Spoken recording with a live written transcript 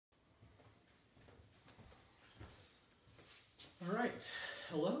All right,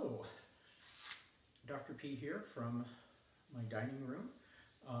 hello. Dr. P here from my dining room.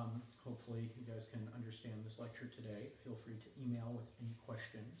 Hopefully you guys can understand this lecture today. Feel free to email with any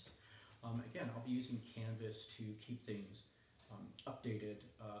questions. Again, I'll be using Canvas to keep things updated,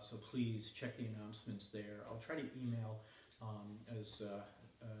 so please check the announcements there. I'll try to email as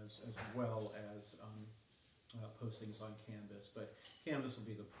well as post things on Canvas, but Canvas will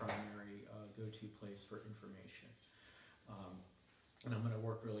be the primary go-to place for information. And I'm going to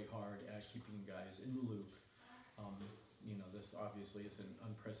work really hard at keeping you guys in the loop. You know, this obviously is an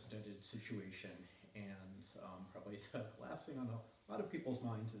unprecedented situation, and probably the last thing on a lot of people's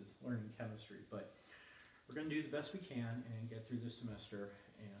minds is learning chemistry, but we're going to do the best we can and get through this semester,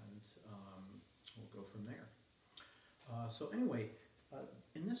 and we'll go from there. So anyway,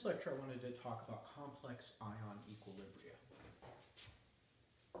 in this lecture I wanted to talk about complex ion equilibria.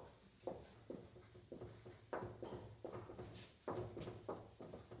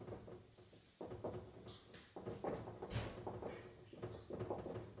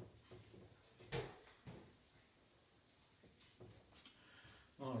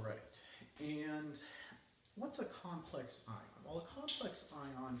 All right, and what's a complex ion? Well, a complex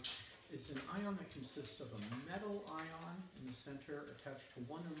ion is an ion that consists of a metal ion in the center attached to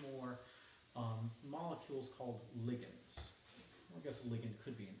one or more molecules called ligands. Well, I guess a ligand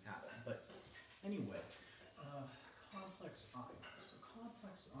could be an atom, but anyway, complex ion. So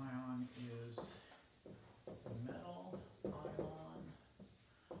complex ion is a metal ion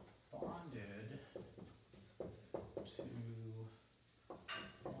bonded to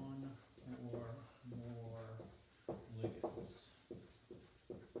one or more ligands.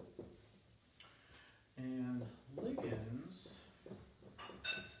 And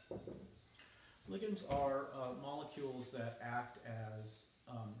ligands are molecules that act as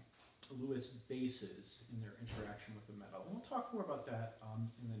Lewis bases in their interaction with the metal. And we'll talk more about that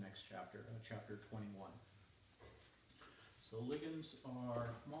in the next chapter, chapter 21. So ligands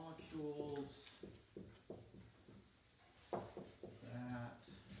are molecules that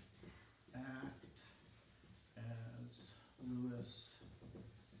act as Lewis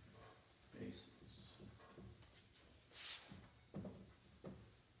bases.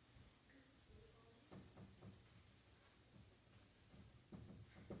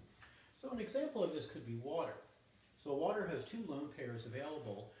 So an example of this could be water. So water has two lone pairs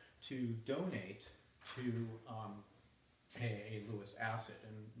available to donate to a Lewis acid,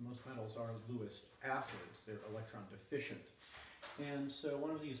 and most metals are Lewis acids. They're electron deficient. And so one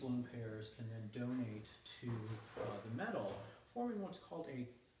of these lone pairs can then donate to the metal, forming what's called a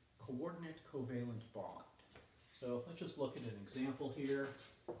coordinate covalent bond. So let's just look at an example here.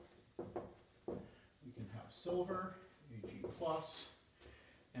 We can have silver, Ag+,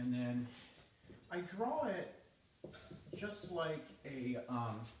 and then I draw it just like a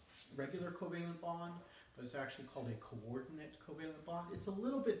regular covalent bond, but it's actually called a coordinate covalent bond. It's a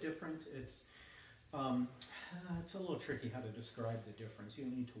little bit different. It's a little tricky how to describe the difference. You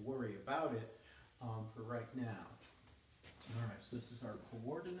don't need to worry about it for right now. All right, so this is our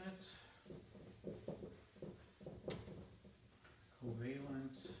coordinate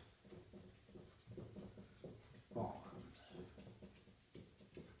covalent bond.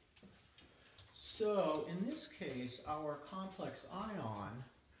 So in this case, our complex ion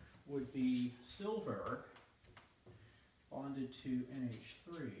would be silver bonded to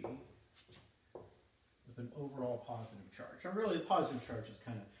NH3 with an overall positive charge. Now really the positive charge is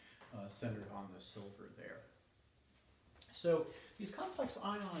kind of centered on the silver there. So these complex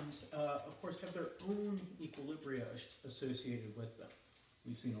ions, of course, have their own equilibria associated with them.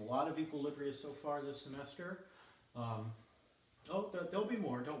 We've seen a lot of equilibria so far this semester. There'll be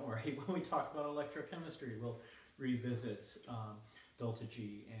more, don't worry. When we talk about electrochemistry, we'll revisit delta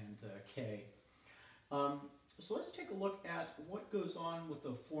G and K. So let's take a look at what goes on with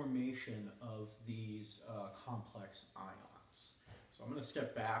the formation of these complex ions. So I'm going to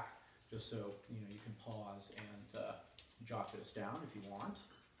step back just so you can pause and jot this down if you want.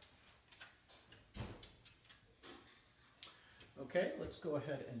 Okay, let's go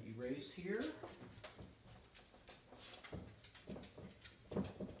ahead and erase here.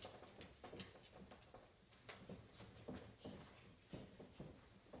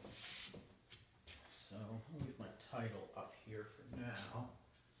 So I'll leave my title up here for now.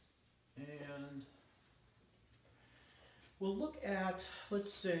 And we'll look at,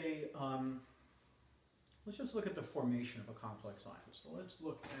 let's say, let's just look at the formation of a complex ion. So let's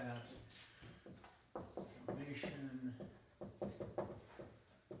look at formation of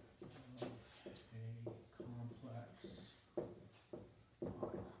a complex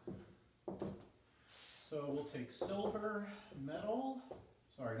ion. So we'll take silver metal,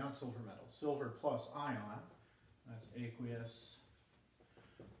 sorry, not silver metal, silver plus ion, that's aqueous,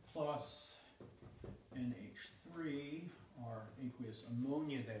 plus NH3, our aqueous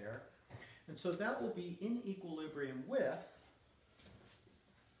ammonia there. And so that will be in equilibrium with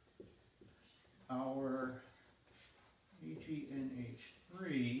our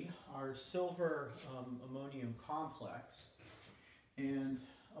AgNH3, our silver ammonium complex. And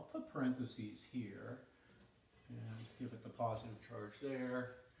I'll put parentheses here and give it the positive charge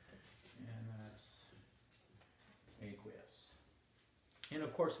there, and that's aqueous. And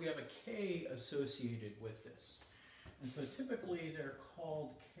of course we have a K associated with this. And so typically they're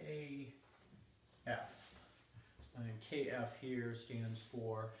called KF. And KF here stands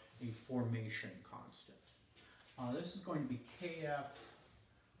for a formation constant. This is going to be KF1,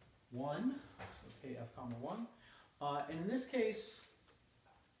 so KF comma 1. And in this case,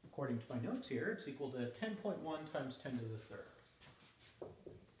 according to my notes here, it's equal to 10.1 times 10 to the third.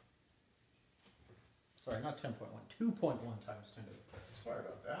 Sorry, not 10.1, 2.1 times 10 to the third. Sorry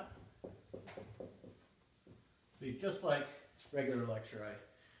about that. See, just like regular lecture, I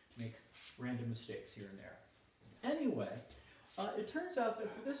make random mistakes here and there. Anyway, it turns out that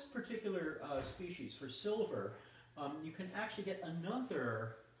for this particular species, for silver, you can actually get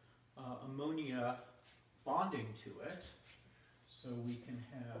another ammonia bonding to it. So we can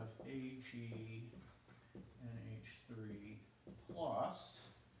have AgNH3 plus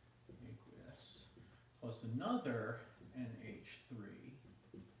aqueous plus another NH3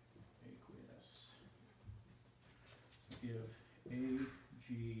 aqueous. So give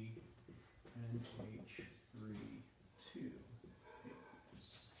AgNH3 2 aqueous.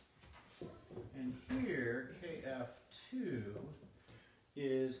 And here KF2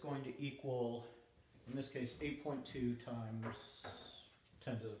 is going to equal, in this case, 8.2 times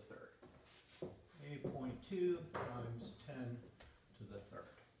 10 to the third. 8.2 times 10 to the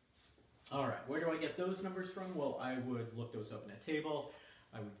third. All right, where do I get those numbers from? Well, I would look those up in a table.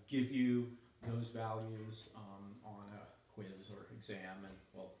 I would give you those values on a quiz or exam, and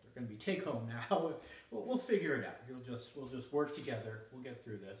well, they're going to be take home now. We'll figure it out. We'll just work together. We'll get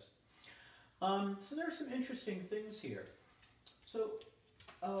through this. So there are some interesting things here. So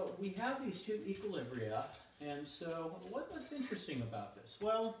we have these two equilibria, and so what's interesting about this?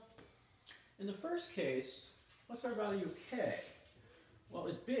 Well, in the first case, what's our value of K? Well,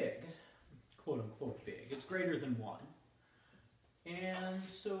 it's big, quote unquote big. It's greater than 1. And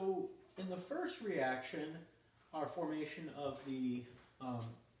so in the first reaction, our formation of the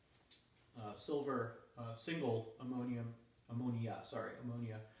silver single ammonia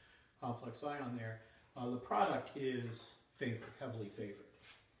complex ion there, the product is favored, heavily favored.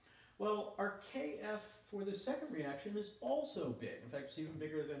 Well, our KF for the second reaction is also big. In fact, it's even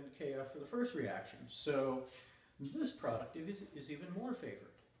bigger than KF for the first reaction. So this product is even more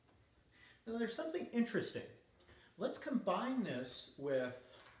favored. Now there's something interesting. Let's combine this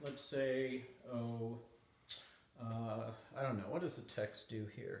with, let's say, I don't know, what does the text do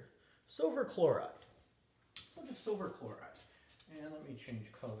here? Silver chloride. Let's look at silver chloride. And let me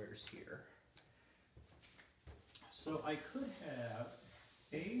change colors here. So I could have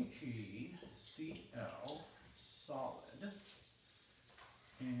AgCl solid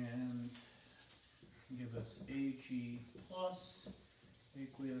and give us Ag plus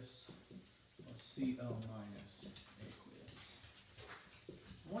aqueous plus Cl minus aqueous.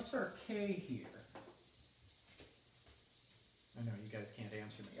 What's our K here? I know you guys can't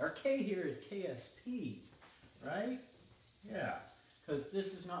answer me. Our K here is KSP, right? Yeah, because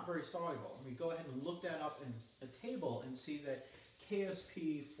this is not very soluble. We go ahead and look that up in a table and see that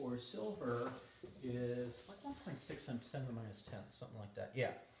KSP for silver is like 1.6 times 10 to the minus 10th, something like that.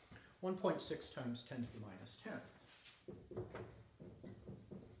 Yeah, 1.6 times 10 to the minus 10th.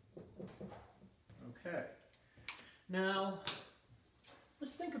 Okay. Now,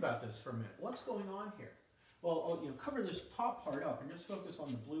 let's think about this for a minute. What's going on here? Well, I'll cover this top part up and just focus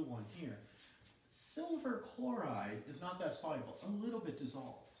on the blue one here. Silver chloride is not that soluble. A little bit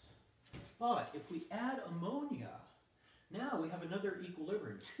dissolves. But if we add ammonia, now we have another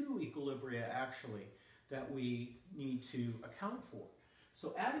equilibrium, 2 equilibria actually, that we need to account for.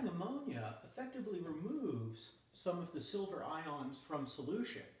 So adding ammonia effectively removes some of the silver ions from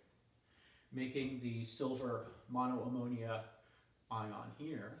solution, making the silver monoammonia ion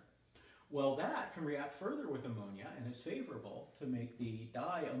here. Well, that can react further with ammonia, and it's favorable to make the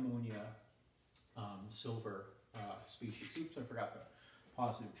diammonia silver species. Oops, I forgot the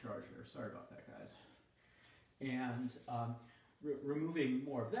positive charge here. Sorry about that, guys. And removing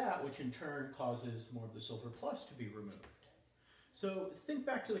more of that, which in turn causes more of the silver plus to be removed. So think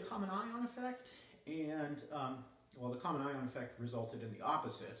back to the common ion effect, and well, the common ion effect resulted in the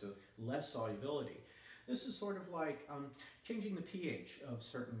opposite, so less solubility. This is sort of like changing the pH of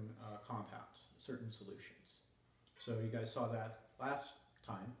certain compounds, certain solutions. So you guys saw that last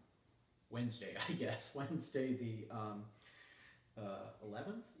time, Wednesday, I guess, Wednesday the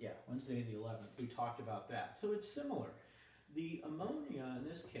 11th? Yeah, Wednesday the 11th, we talked about that. So it's similar. The ammonia in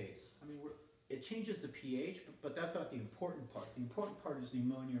this case, I mean, it changes the pH, but that's not the important part. The important part is the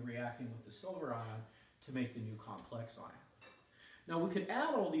ammonia reacting with the silver ion to make the new complex ion. Now we could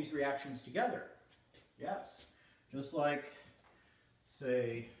add all these reactions together. Yes, just like,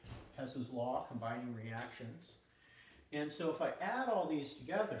 say, Hess's law, combining reactions. And so if I add all these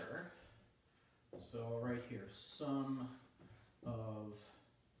together, so right here, sum of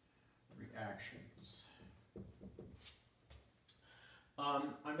reactions.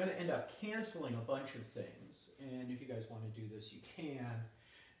 I'm going to end up canceling a bunch of things, and if you guys want to do this, you can.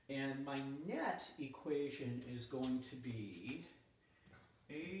 And my net equation is going to be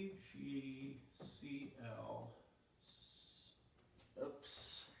AgCl,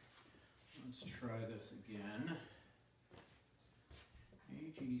 oops, let's try this again.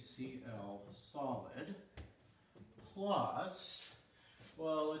 AgCl solid plus,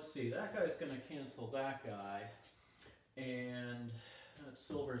 well, let's see, that guy's going to cancel that guy, and that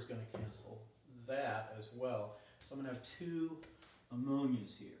silver is going to cancel that as well. So I'm going to have two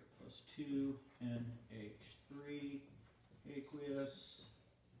ammonias here, plus 2NH3 aqueous,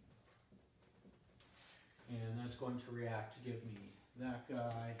 and that's going to react to give me that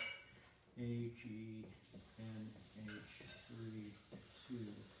guy, AgNH3 2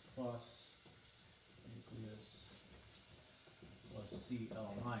 plus aqueous plus Cl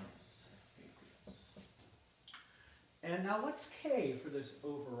minus aqueous. And now what's K for this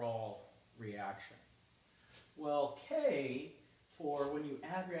overall reaction? Well, K, for when you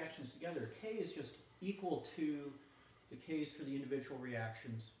add reactions together, K is just equal to the K's for the individual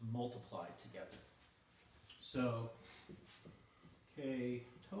reactions multiplied together. So K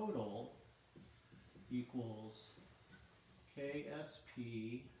total equals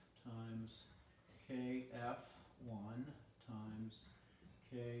KSP times KF1 times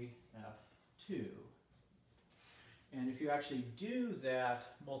KF2. And if you actually do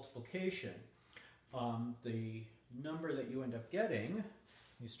that multiplication, the number that you end up getting,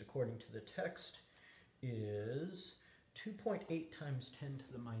 at least according to the text, is 2.8 times 10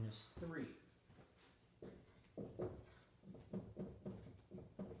 to the minus 3.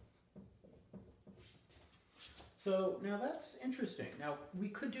 So now that's interesting. Now we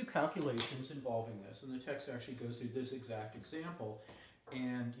could do calculations involving this, and the text actually goes through this exact example,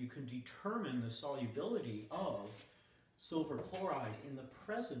 and you can determine the solubility of silver chloride in the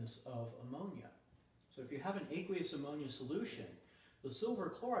presence of ammonia. So if you have an aqueous ammonia solution, the silver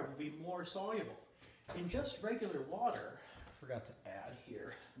chloride will be more soluble. In just regular water, I forgot to add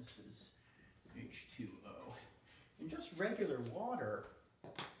here, this is H2O. In just regular water,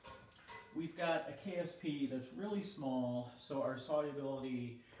 we've got a KSP that's really small, so our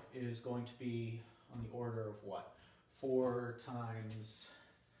solubility is going to be on the order of what? 4 times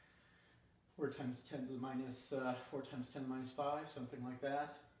 10 to the minus 4 times 10 to the minus 5, something like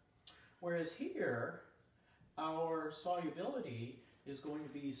that. Whereas here, our solubility is going to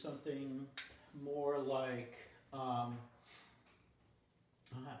be something more like, gosh,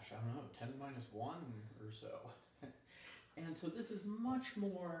 I don't know, 10 to the minus 1 or so. And so this is much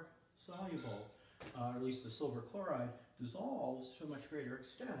more soluble, or at least the silver chloride dissolves to a much greater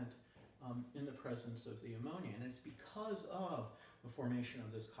extent in the presence of the ammonia. And it's because of the formation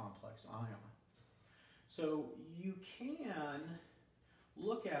of this complex ion. So you can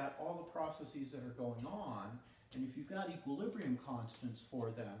look at all the processes that are going on, and if you've got equilibrium constants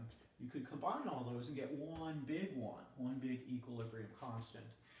for them, you could combine all those and get one big equilibrium constant.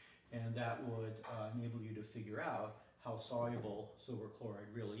 And that would enable you to figure out how soluble silver chloride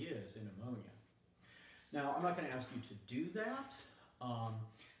really is in ammonia. Now, I'm not going to ask you to do that.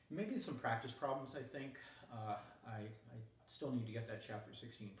 Maybe some practice problems, I think. I still need to get that chapter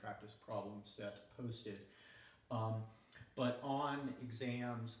 16 practice problem set posted. But on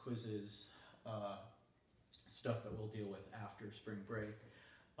exams, quizzes, stuff that we'll deal with after spring break,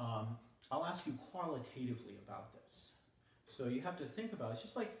 I'll ask you qualitatively about this. So you have to think about it. It's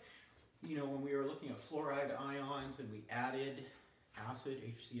just like, you know, when we were looking at fluoride ions and we added acid,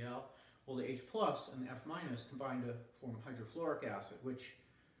 HCl, well, the H plus and the F minus combine to form hydrofluoric acid, which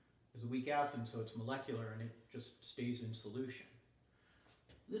is a weak acid, so it's molecular and it just stays in solution.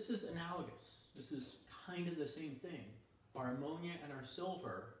 This is analogous. This is kind of the same thing. Our ammonia and our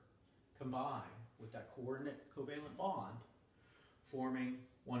silver combine with that coordinate covalent bond, forming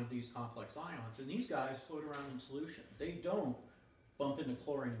one of these complex ions. And these guys float around in solution. They don't bump into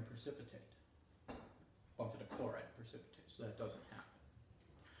chlorine and precipitate. Bump into chloride and precipitate, so that doesn't happen.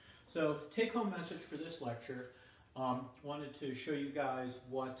 So take-home message for this lecture, wanted to show you guys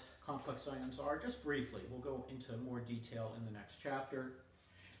what complex ions are, just briefly. We'll go into more detail in the next chapter.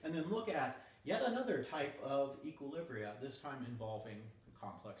 And then look at yet another type of equilibria, this time involving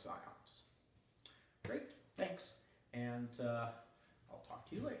complex ions. Great, thanks, and I'll talk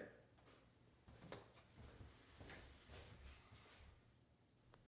to you later.